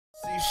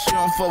She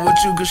don't fuck with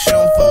you cause she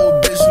don't fuck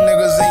with bitch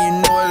niggas, and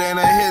you know it ain't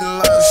a hidden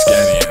love.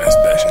 Scanny ass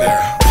bitch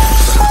there.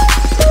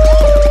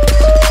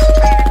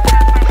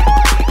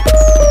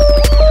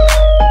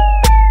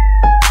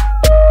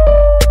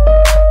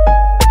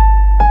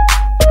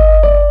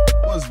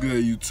 What's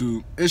good,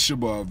 YouTube? It's your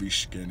boy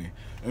Skinny.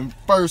 And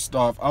first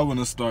off, I want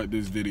to start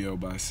this video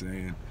by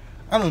saying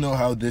I don't know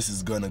how this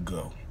is gonna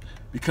go,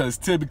 because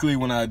typically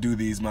when I do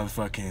these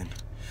motherfucking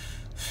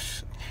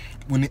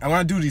when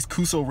I do these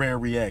Kusorare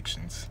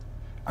reactions,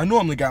 I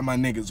normally got my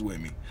niggas with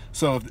me.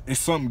 So if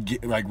something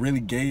like really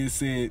gay is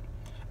said,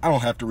 I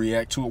don't have to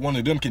react to it. One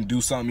of them can do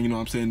something, you know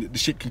what I'm saying? The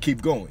shit can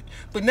keep going.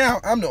 But now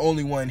I'm the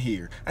only one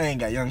here. I ain't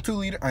got Young 2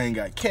 Liter, I ain't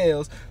got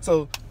Kales.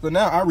 So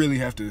now I really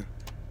have to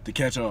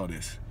catch all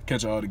this.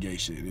 Catch all the gay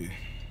shit. Yeah.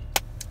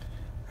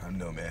 I don't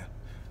know, man.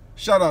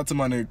 Shout out to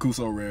my nigga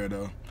Kusorare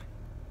though.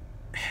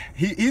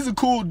 He's a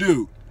cool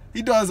dude.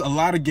 He does a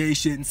lot of gay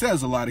shit and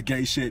says a lot of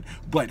gay shit,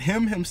 but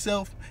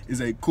himself is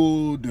a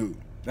cool dude.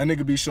 That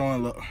nigga be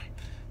showing love.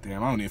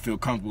 Damn, I don't even feel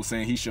comfortable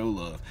saying he show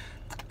love.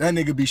 That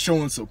nigga be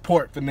showing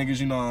support for niggas,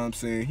 you know what I'm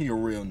saying? He a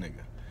real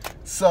nigga.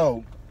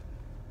 So,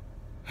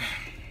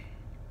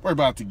 we're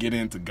about to get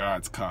into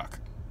God's cock.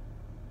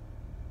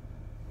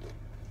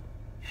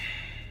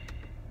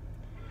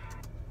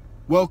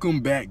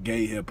 Welcome back,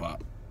 gay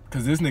hip-hop.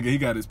 Because this nigga, he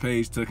got his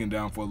page taken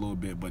down for a little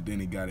bit, but then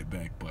he got it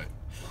back. But,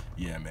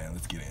 yeah, man,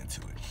 let's get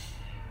into it.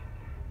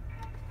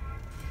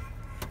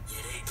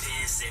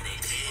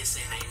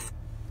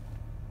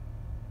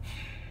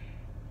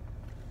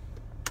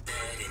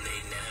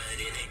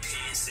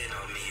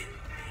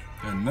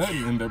 They're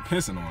nutting and they're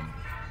pissing on me.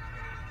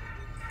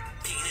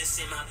 Penis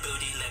in my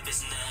booty, left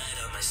his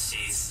nut on my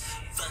sheets.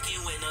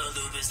 Fucking with no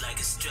lube is like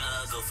a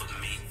struggle for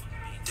me.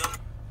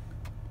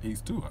 He's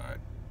too hot.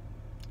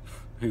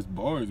 His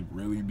bars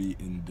really be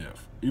in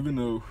depth. Even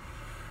though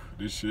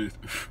this shit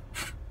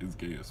is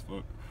gay as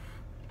fuck.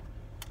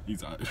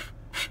 He's hot.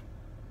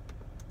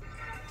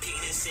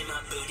 Penis in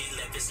my booty,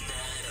 left his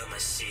nut on my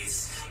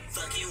sheets.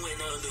 Fucking with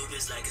no lube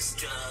is like a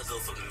struggle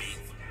for me.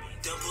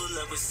 Don't pull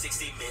up with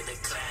 60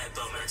 minute clap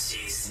on my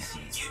cheeks.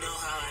 You know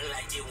how I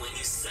like it when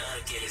you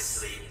suck in his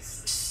sleep.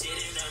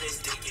 Shitting on his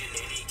dick and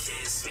then he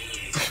kiss me.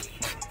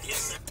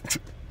 Yes,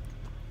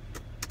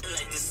 I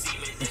like the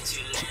semen that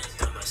you left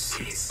on my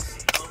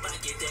sheets. Hope I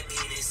get that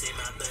penis in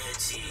my butt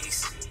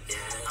cheeks. Yeah,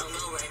 I'm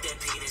gonna ride that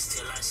penis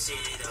till I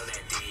shit on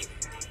that dick.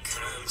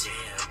 Come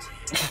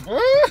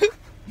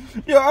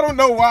jam. Yo, I don't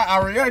know why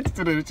I reacted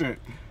to this shit.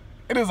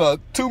 It is a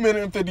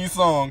 2-minute and 50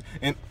 song,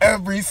 and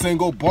every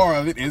single bar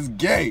of it is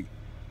gay.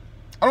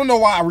 I don't know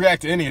why I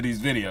react to any of these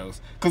videos,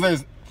 because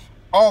there's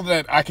all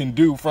that I can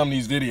do from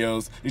these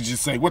videos is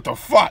just say, what the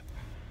fuck?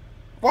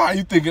 Why are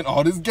you thinking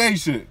all this gay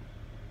shit?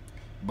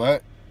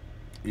 But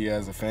he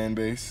has a fan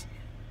base.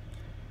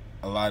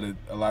 A lot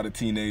of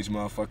teenage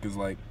motherfuckers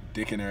like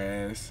dicking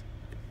their ass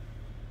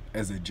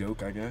as a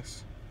joke, I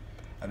guess.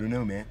 I don't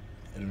know, man.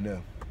 I don't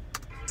know.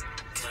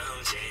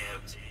 Come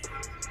jam.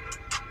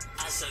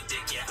 I suck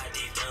dick, yeah, I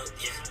deep dope,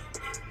 yeah.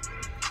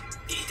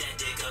 Eat that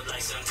dick up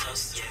like some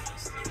toast, yeah.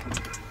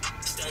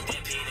 Stuck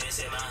that penis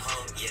in my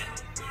hole, yeah.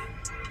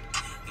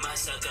 Might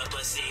suck up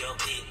a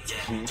COP,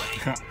 yeah.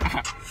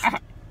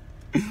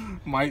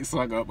 Might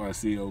suck up a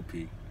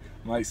COP.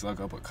 Might suck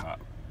up a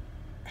cop.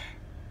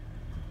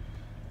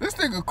 This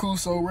nigga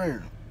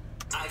Kusorare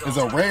is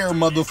a rare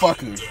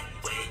motherfucker. Yeah,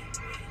 wait.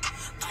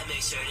 I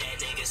make sure that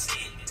nigga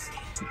see.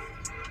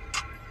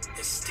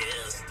 And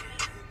still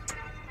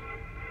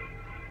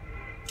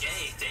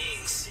gay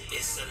things.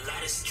 It's a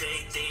lot of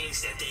straight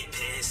things that they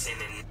piss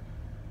and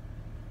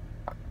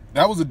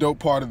That was a dope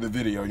part of the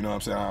video, you know what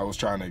I'm saying? I was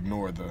trying to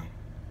ignore the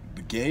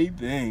gay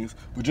things,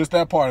 but just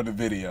that part of the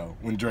video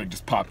when Drake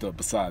just popped up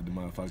beside the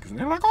motherfuckers and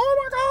they're like, oh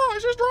my god,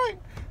 it's just Drake.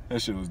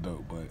 That shit was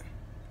dope, but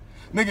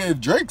nigga, if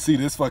Drake see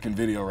this fucking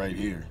video right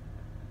here,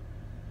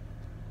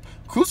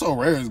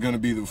 Kusorare is gonna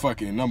be the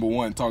fucking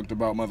 #1 talked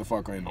about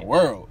motherfucker in the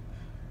world.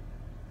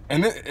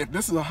 And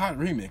this is a hot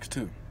remix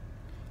too.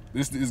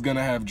 This is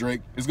gonna have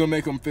Drake, it's gonna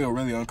make him feel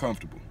really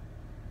uncomfortable.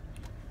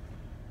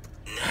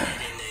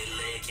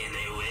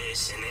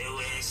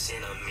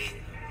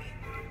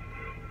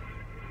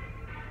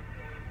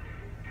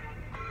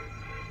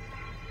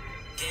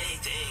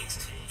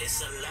 It's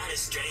a lot of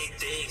straight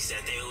things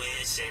that they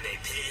wish and they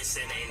piss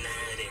and they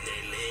nut and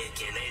they lick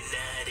and they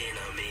nutting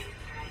on me.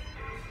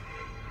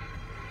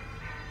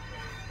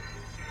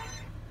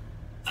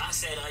 I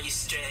said, are you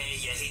straight?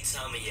 Yeah, he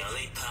told me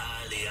only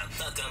poly. I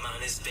fuck him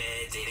on his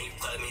bed, then he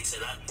fucked me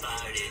till I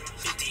farted.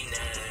 50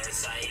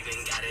 nuts, I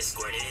even got it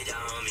squirted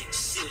on me.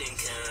 Shooting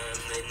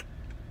cum.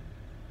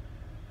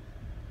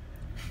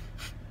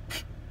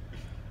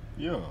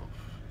 Yo.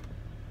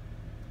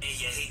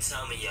 Yeah, he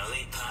told me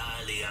only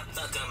poly. I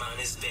fuck him on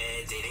his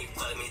bed, then he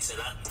fucked me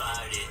till I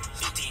farted.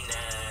 50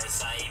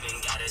 nuts, I even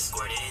got it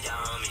squirted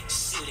on me.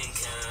 Shooting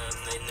cum,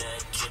 the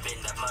nut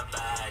dripping up my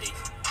body.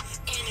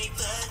 And he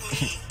fucked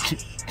me.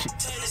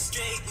 Turn a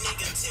straight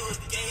nigga to a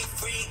gay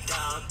freak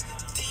dog.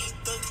 Deep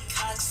book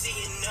Cockk, see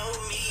you know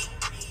me.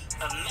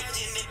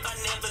 Imagine if I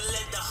never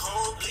let the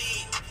whole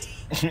bleed.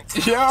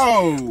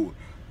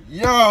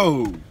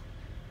 Yo.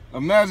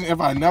 Imagine if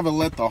I never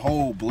let the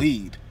hole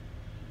bleed.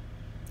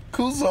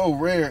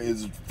 Kusorare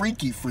is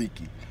freaky.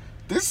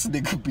 This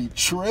nigga be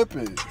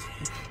tripping.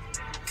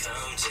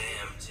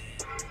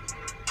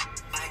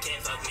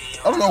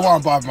 I don't know why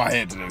I'm bobbing my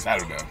head to this. I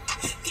don't know.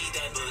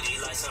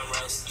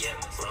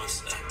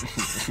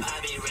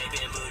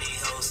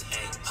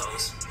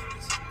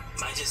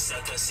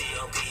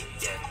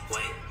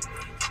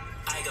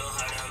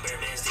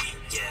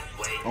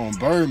 On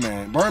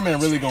Birdman. Birdman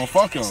really gonna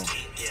fuck him.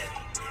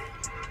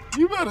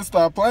 You better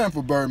stop playing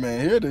for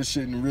Birdman. Hear this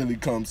shit and really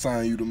come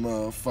sign you the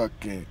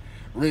motherfucking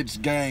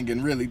rich gang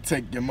and really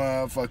take your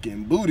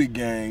motherfucking booty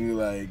gang.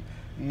 Like,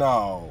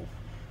 no.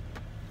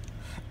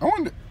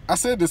 I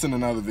said this in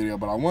another video,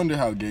 but I wonder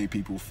how gay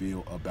people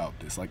feel about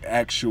this. Like,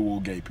 actual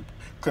gay people.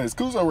 Because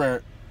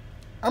Kusorare,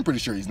 I'm pretty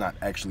sure he's not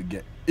actually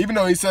gay. Even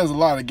though he says a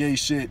lot of gay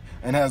shit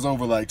and has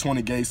over like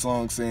 20 gay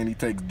songs saying he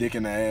takes dick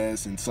in the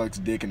ass and sucks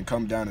dick and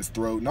come down his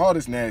throat and all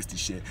this nasty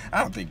shit.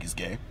 I don't think he's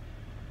gay.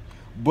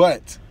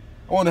 But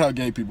I wonder how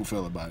gay people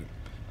feel about it.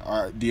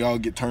 Alright, do y'all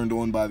get turned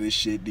on by this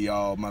shit? Do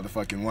y'all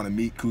motherfucking want to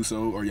meet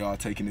Kuso, or y'all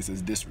taking this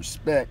as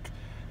disrespect?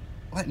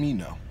 Let me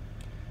know.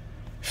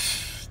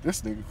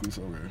 This nigga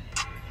Kusorare.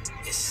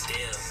 It's still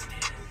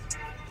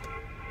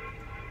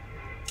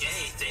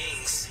gay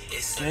things.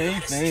 It's gay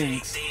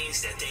things.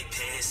 Things that they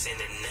piss in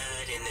the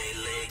nut and they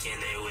lick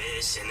and they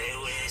wish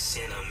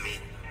on me.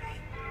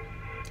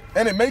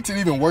 And it makes it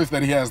even worse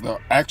that he has the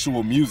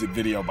actual music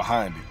video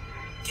behind it.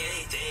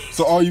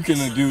 So all you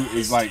can do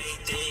is like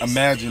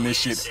imagine this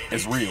shit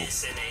is real.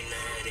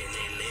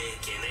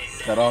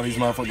 Got all these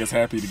motherfuckers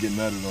happy to get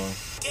nutted on.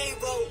 Gay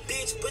road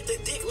bitch, put the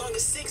dick long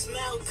as 6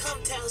 mile.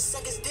 Come town,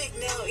 suck his dick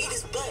now. Eat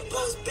his butt,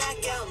 blow his back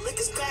out, lick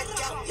his crack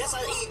out. Yes,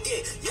 I eat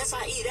dick. Yes,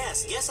 I eat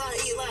ass. Yes, I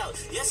eat loud.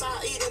 Yes,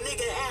 I eat a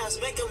nigga ass.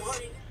 Make him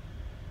horny.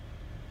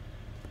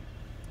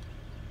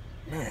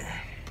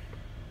 Man,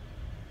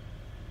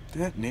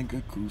 that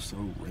nigga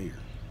Kusorare.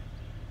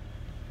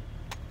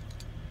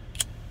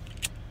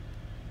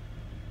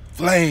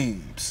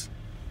 Flames.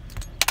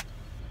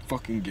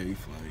 Fucking gay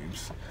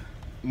flames.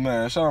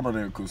 Man, shout out my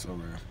nigga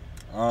Kusorare.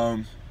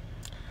 I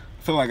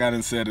feel like I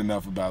done said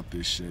enough about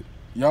this shit.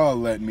 Y'all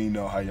let me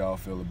know how y'all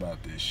feel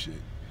about this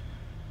shit.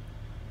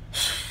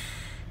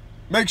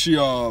 Make sure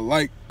y'all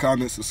like,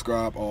 comment,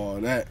 subscribe, all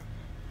that.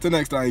 Till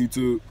next time,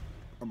 YouTube.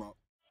 I'm out.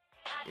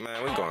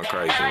 Man, we going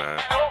crazy,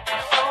 man.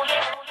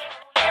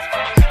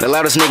 The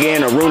loudest nigga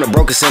in the room, the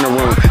brokest in the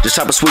room. Just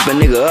chop a sweep a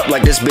nigga up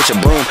like this bitch a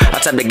broom. I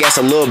tap the gas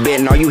a little bit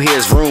and all you hear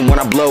is room. When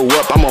I blow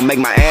up, I'm gonna make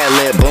my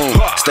ad-lib boom.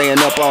 Staying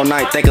up all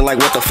night thinking like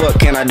what the fuck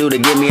can I do to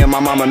get me and my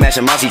mama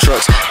matching Mossy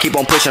trucks. Keep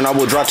on pushing, I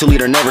will drop 2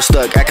 liter, never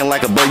stuck. Acting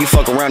like a bird, you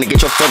fuck around and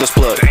get your feathers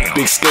plucked.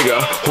 Big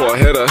stigger, whore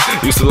hitter.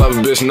 Used to love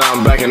a bitch, now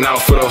I'm backing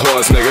out for the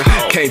horse, nigga.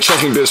 Can't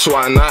trust me, bitch,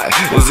 why not?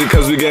 Is it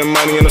cause we getting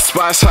money in the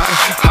spots high?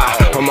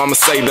 Ha, my mama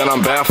say that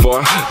I'm bad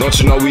for her. Don't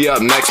you know we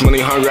up next, money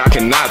hungry, I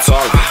cannot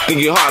talk.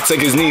 Think your heart, take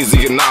his knees,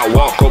 he cannot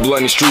walk. Go blood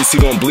in the streets, he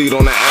gon' bleed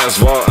on the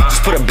asphalt.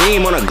 Just put a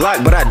beam on a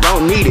Glock, but I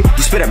don't need it.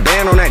 You spit a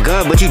band on that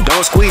gun, but you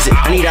don't squeeze it.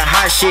 I need a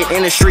hot shit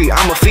in the street,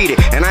 I'ma feed it.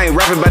 And I ain't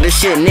rapping about this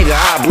shit, nigga,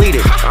 I bleed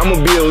it. I'ma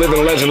be a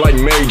living legend like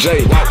Mary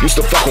J. Used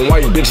to fuck on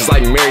white bitches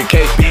like Mary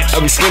Kate.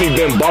 Every skinny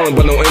been ballin',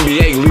 but no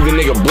NBA. Leave a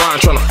nigga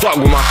blind tryna fuck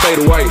with my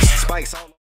fadeaways. Spikes on